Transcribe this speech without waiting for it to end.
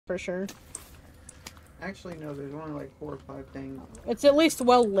for sure. Actually, no, there's only like 4 or 5 things. It's at least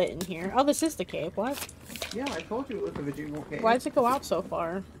well lit in here. Oh, this is the cave. What? Yeah, I told you it was the Vaginal Cave. Why does it go out so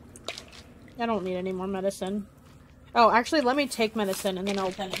far? I don't need any more medicine. Oh, actually, let me take medicine and then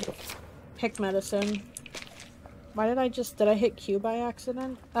I'll pick medicine. Why did I hit Q by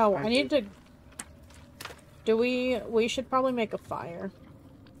accident? Oh, I need to... We should probably make a fire.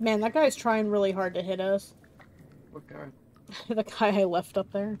 Man, that guy's trying really hard to hit us. What guy? The guy I left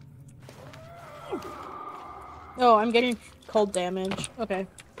up there. Oh, I'm getting cold damage. Okay.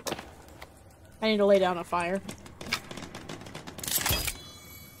 I need to lay down a fire.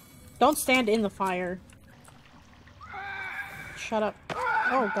 Don't stand in the fire. Shut up.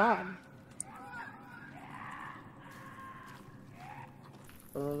 Oh, God.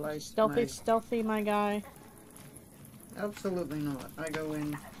 Stealthy, stealthy, my guy. Absolutely not. I go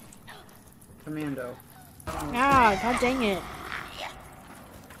in commando. Ah, god dang it.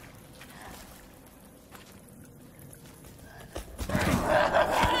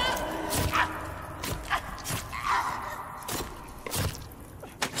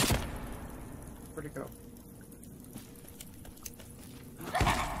 Where'd it go?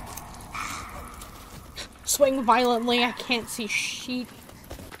 Swing violently, I can't see sheep.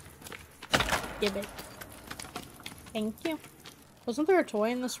 Give it. Thank you. Wasn't there a toy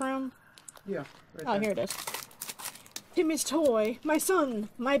in this room? Yeah. Right Oh, there. here it is. Timmy's toy! My son!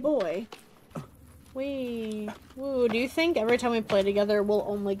 My boy! Wee. Woo, do you think every time we play together we'll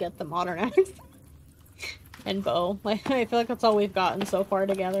only get the modern axe? And bow. Like, I feel like that's all we've gotten so far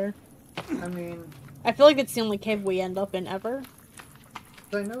together. I mean... I feel like it's the only cave we end up in ever.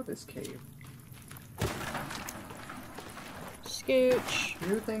 I know this cave. Scooch.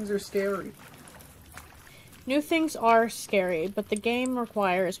 New things are scary. New things are scary, but the game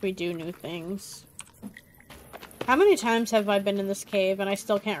requires we do new things. How many times have I been in this cave and I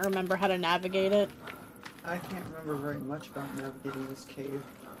still can't remember how to navigate it? I can't remember very much about navigating this cave.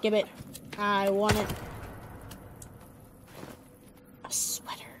 Give it. I want it. A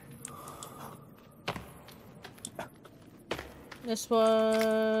sweater. This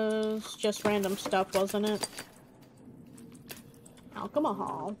was just random stuff, wasn't it?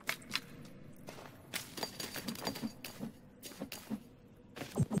 Alcohol.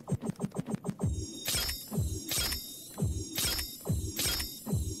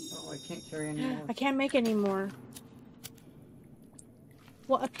 Oh, I can't carry any more. I can't make any more.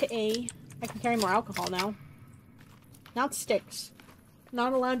 What a pity. I can carry more alcohol now. Not sticks.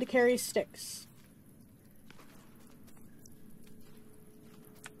 Not allowed to carry sticks.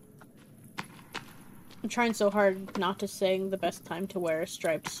 I'm trying so hard not to sing the best time to wear a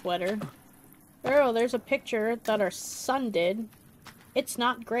striped sweater. Oh, there's a picture that our son did. It's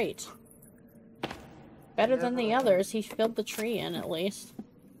not great. Better than the others. He filled the tree in, at least.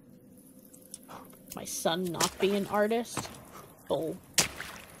 My son not be an artist? Bull.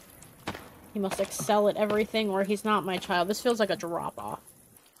 He must excel at everything or he's not my child. This feels like a drop-off.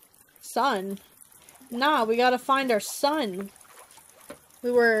 Son? Nah, we gotta find our son. We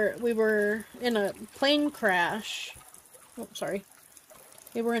were in a plane crash. Oh, sorry.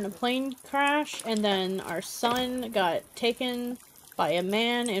 We were in a plane crash, and then our son got taken by a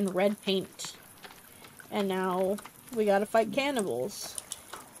man in red paint. And now we gotta fight cannibals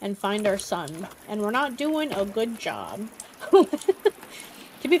and find our son. And we're not doing a good job.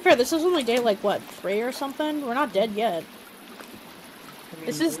 To be fair, this is only day, like, what, 3 or something? We're not dead yet. I mean,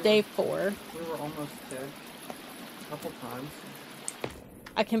 This is day 4. We were almost dead. A couple times.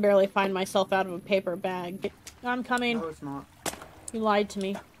 I can barely find myself out of a paper bag. I'm coming. No, it's not. You lied to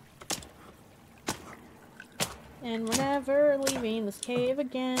me. And we're never leaving this cave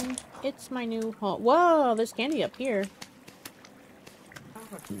again. It's my new home. Whoa, there's candy up here.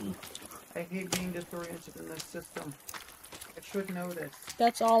 I hate being disoriented in this system. I should know this.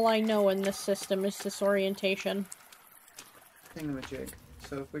 That's all I know in this system is disorientation. Thingamajig.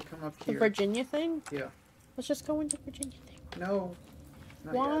 So if we come up The here... Virginia thing? Yeah. Let's just go into Virginia thing. No.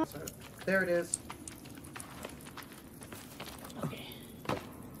 Not What? yet. So there it is. Okay.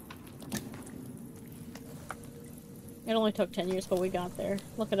 It only took 10 years, but we got there.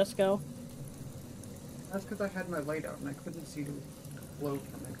 Look at us go. That's because I had my light out and I couldn't see the glow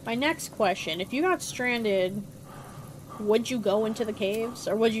coming. My next question, if you got stranded, would you go into the caves,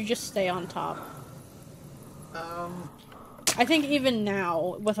 or would you just stay on top? I think even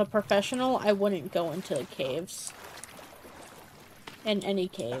now, with a professional, I wouldn't go into the caves. In any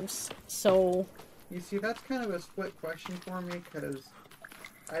caves. So... You see, that's kind of a split question for me, because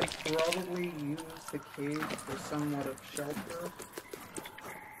I'd probably use the cave for somewhat of shelter.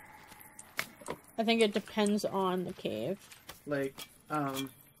 I think it depends on the cave. Like,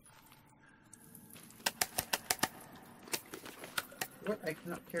 What? I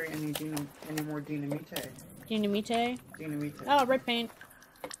cannot carry any more dynamite. Dynamite? Dynamite. Oh, red paint.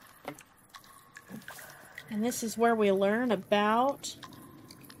 And this is where we learn about...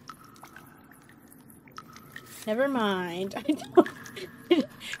 Never mind. I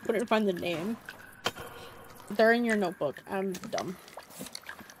couldn't find the name. They're in your notebook. I'm dumb.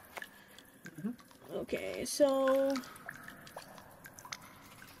 Okay, so...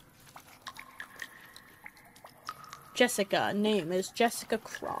 Jessica. Name is Jessica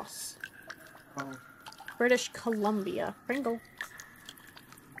Cross. Oh. British Columbia. Pringle.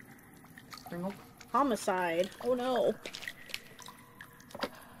 Pringle? Homicide. Oh no.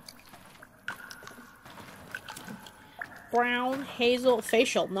 Brown, hazel,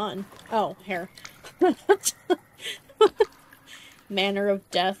 facial, none. Oh, hair. Manner of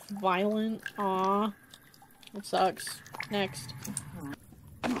death, violent. Aw. It sucks. Next.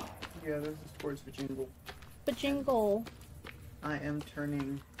 Yeah, this is towards the jingle. Bajingle. I am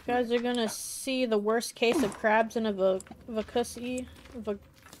turning. You guys are gonna see the worst case of crabs in a vacussy you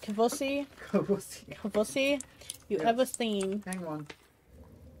Yes. ever seen. Hang on.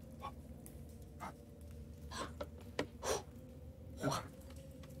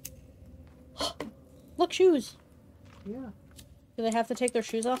 Look, shoes. Yeah. Do they have to take their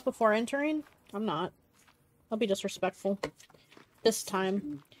shoes off before entering? I'm not. I'll be disrespectful. This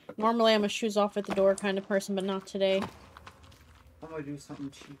time. Normally I'm a shoes off at the door kind of person, but not today. I'm gonna do something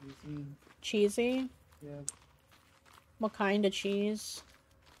cheesy. Cheesy? Yeah. What kind of cheese?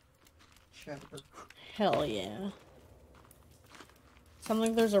 Cheddar. Hell yeah. Sounds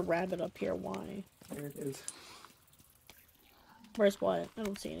like there's a rabbit up here. Why? There it is. Where's what? I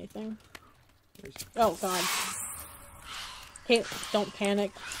don't see anything. There's... Oh god. Hey, don't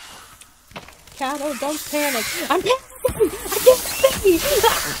panic. Cattle, don't panic. I'm panicking! I can't see!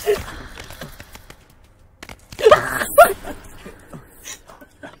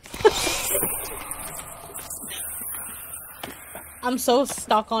 I'm so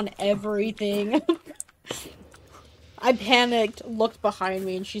stuck on everything. I panicked, looked behind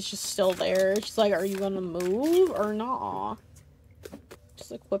me, and she's just still there. She's like, are you gonna move or not?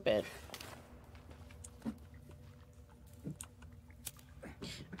 Just equip it.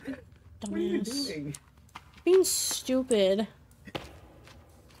 What are you Dumbass. doing? Being stupid.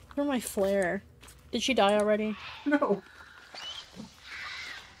 Where's my flare? Did she die already? No.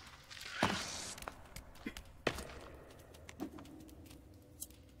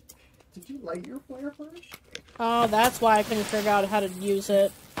 Did you light your flare first? Oh, that's why I couldn't figure out how to use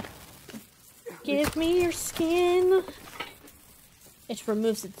it. Give me your skin. It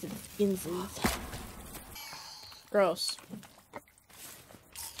removes its skinsies. Gross.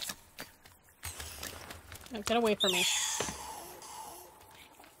 Oh, get away from me.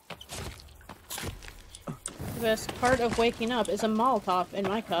 The best part of waking up is a Molotov in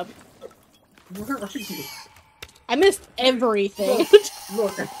my cup. Where are you? I missed everything.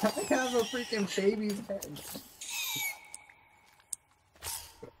 Look, I have a freaking baby's head.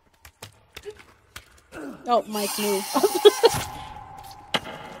 Oh, Mike, move.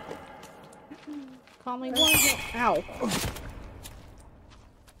 Call me one hit. Ow.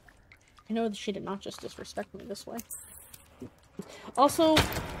 I know that she did not just disrespect me this way. Also,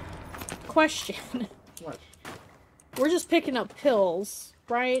 question. What? We're just picking up pills,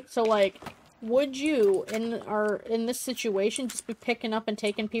 right? So, like, would you, in this situation, just be picking up and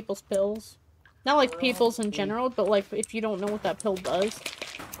taking people's pills? Not like people's in general, but like if you don't know what that pill does.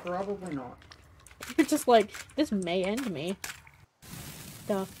 Probably not. You're just like, this may end me.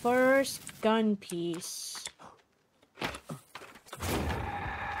 The first gun piece.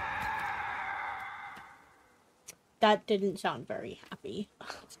 That didn't sound very happy.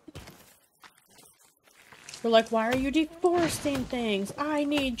 We're like, why are you deforesting things? I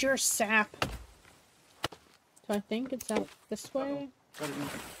need your sap. So I think it's out this way.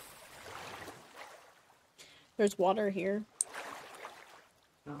 There's water here.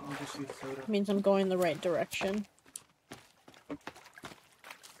 No, I'll just use soda. Means I'm going the right direction.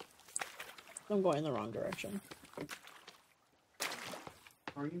 I'm going the wrong direction.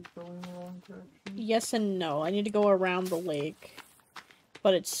 Are you going the wrong direction? Yes and no. I need to go around the lake.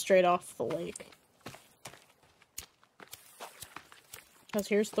 But it's straight off the lake. Because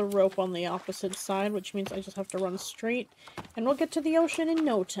here's the rope on the opposite side, which means I just have to run straight. And we'll get to the ocean in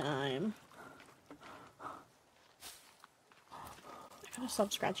no time. I gotta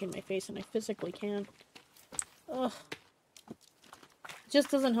stop scratching my face, and I physically can't. Ugh. It just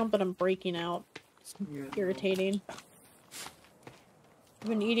doesn't help that I'm breaking out. It's irritating. I've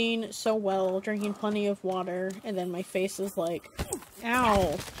been eating so well, drinking plenty of water, and then my face is like,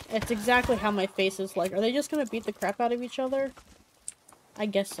 ow. It's exactly how my face is like. Are they just gonna beat the crap out of each other? I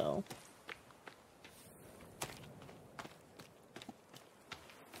guess so.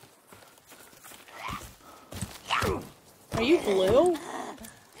 Are you blue?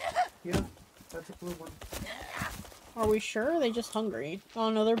 Yeah, that's a blue one. Are we sure? Are they just hungry?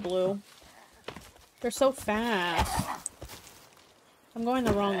 Oh no, they're blue. They're so fast. I'm going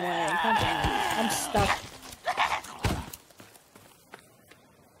the wrong way. God damn it. I'm stuck.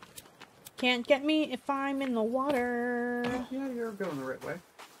 Can't get me if I'm in the water. Yeah, you're going the right way.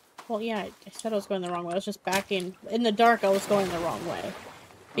 Well, yeah, I said I was going the wrong way. I was just backing. In the dark, I was going the wrong way.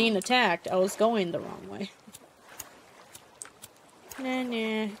 Being attacked, I was going the wrong way. Nah,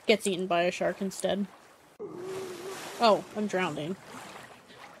 nah. Gets eaten by a shark instead. Oh, I'm drowning.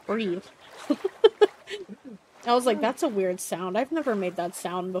 Breathe. I was like, that's a weird sound. I've never made that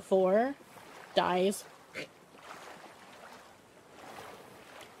sound before. Dies.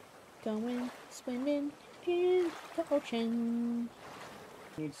 Going swimming in the ocean.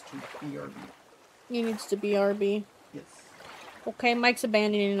 Needs to be RB. He needs to be RB. Yes. Okay, Mike's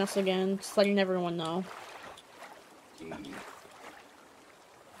abandoning us again. Just letting everyone know.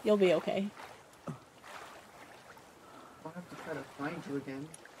 You'll be okay. I'll have to try to find you again.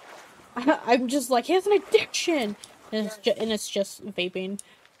 I'm just like, he has an addiction! And it's just vaping.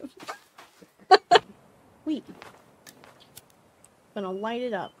 Wait. Gonna light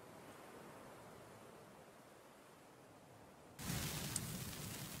it up.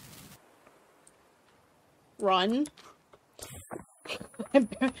 Run.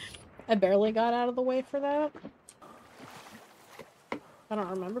 I barely got out of the way for that. I don't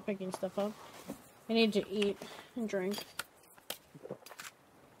remember picking stuff up. I need to eat and drink.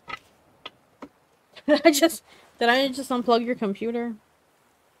 Did I just unplug your computer?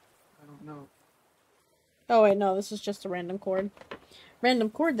 I don't know. Oh wait, no, this is just a random cord. Random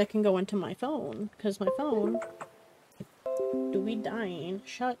cord that can go into my phone. Because my phone... Do we dying?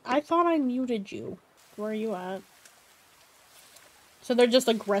 Shut... I thought I muted you. Where are you at? So they're just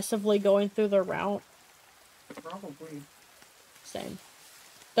aggressively going through their route? Probably. Same.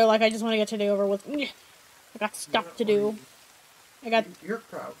 They're like, I just want to get today over with. I got stuff to do. You're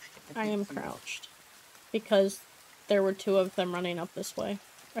crouched. I am crouched. Because there were 2 of them running up this way.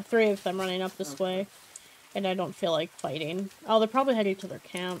 Or 3 of them running up this way. And I don't feel like fighting. Oh, they're probably heading to their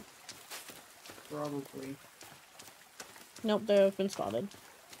camp. Probably. Nope, they've been spotted.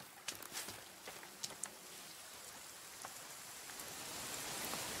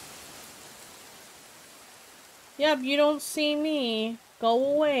 Yep, you don't see me.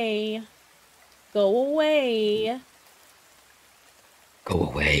 Go away. Go away. Go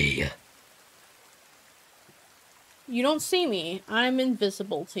away. You don't see me. I'm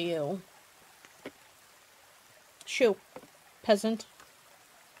invisible to you. Shoo. Peasant.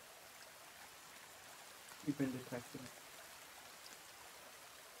 You've been detected.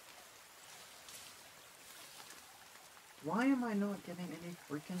 Why am I not getting any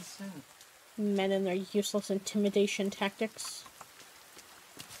freaking sense? Men and their useless intimidation tactics.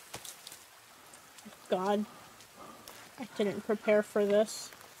 God. I didn't prepare for this.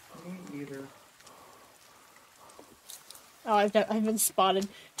 Me either. Oh, I've been spotted.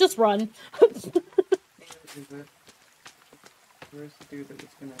 Just run. Where is it? Where's the dude that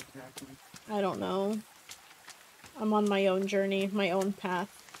was gonna attack me? I don't know. I'm on my own journey, my own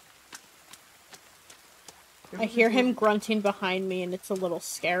path. I hear him grunting behind me and it's a little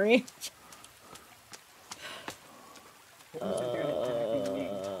scary.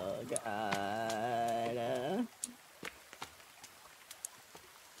 God.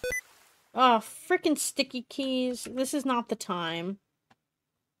 Oh, frickin' sticky keys. This is not the time.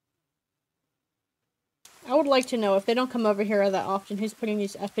 I would like to know, if they don't come over here that often, who's putting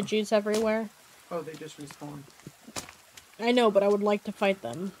these effigies everywhere? Oh, they just respawned. I know, but I would like to fight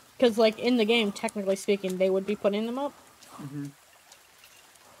them. Because, like, in the game, technically speaking, they would be putting them up. Mm-hmm.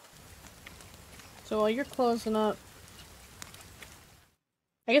 So while you're closing up...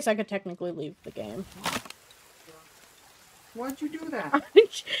 I guess I could technically leave the game. Why'd you do that?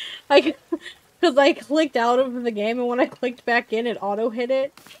 Because I clicked out of the game, and when I clicked back in, it auto-hit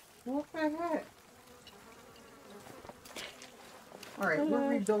it. What the heck? Alright, we're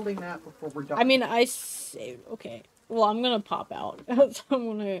rebuilding that before we're done. I mean, I saved... Okay. Well, I'm gonna pop out. So I'm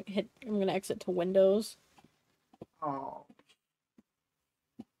gonna exit to Windows. Oh.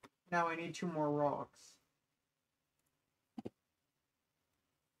 Now I need 2 more rocks.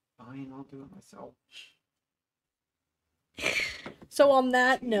 Fine, I'll do it myself. So on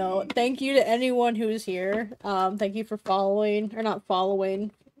that note, thank you to anyone who's here. Thank you for following, or not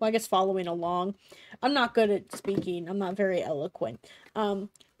following, well, I guess following along. I'm not good at speaking. I'm not very eloquent.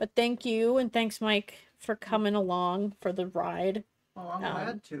 But thank you, and thanks, Mike, for coming along for the ride. Oh, I'm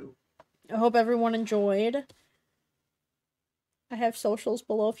glad to. I hope everyone enjoyed. I have socials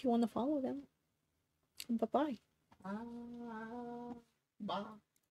below if you want to follow them. Bye-bye. Bye.